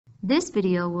This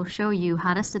video will show you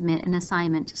how to submit an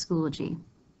assignment to Schoology.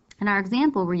 In our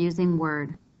example, we're using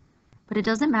Word, but it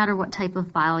doesn't matter what type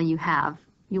of file you have.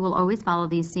 You will always follow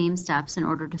these same steps in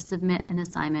order to submit an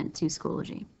assignment to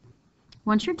Schoology.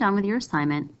 Once you're done with your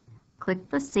assignment, click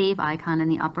the Save icon in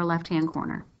the upper left-hand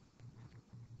corner.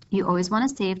 You always want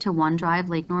to save to OneDrive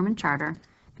Lake Norman Charter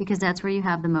because that's where you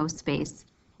have the most space,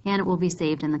 and it will be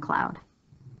saved in the cloud.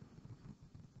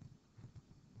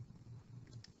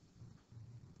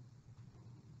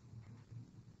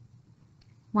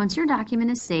 Once your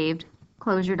document is saved,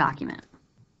 close your document.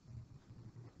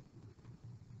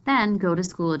 Then go to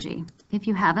Schoology. If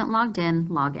you haven't logged in,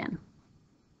 log in.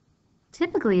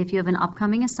 Typically, if you have an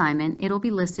upcoming assignment, it'll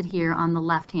be listed here on the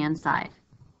left-hand side.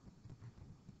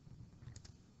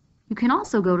 You can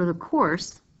also go to the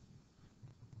course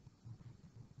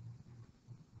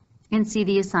and see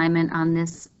the assignment on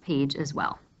this page as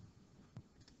well.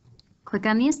 Click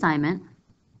on the assignment,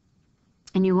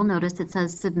 and you will notice it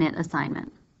says Submit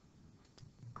Assignment.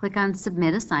 Click on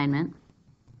Submit Assignment,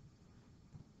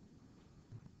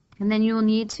 and then you will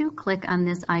need to click on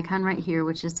this icon right here,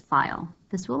 which is File.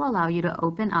 This will allow you to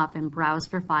open up and browse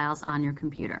for files on your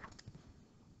computer.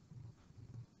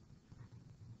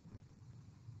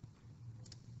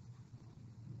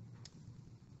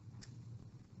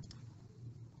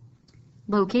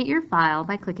 Locate your file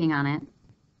by clicking on it,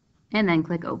 and then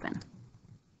click Open.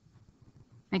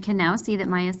 I can now see that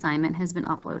my assignment has been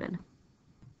uploaded.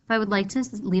 If I would like to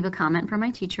leave a comment for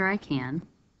my teacher, I can.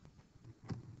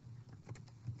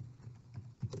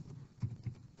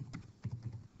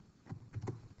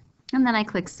 And then I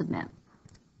click Submit.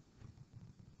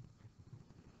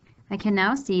 I can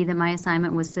now see that my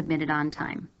assignment was submitted on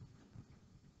time.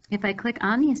 If I click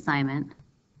on the assignment,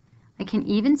 I can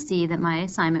even see that my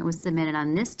assignment was submitted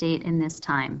on this date and this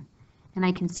time, and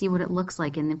I can see what it looks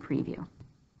like in the preview.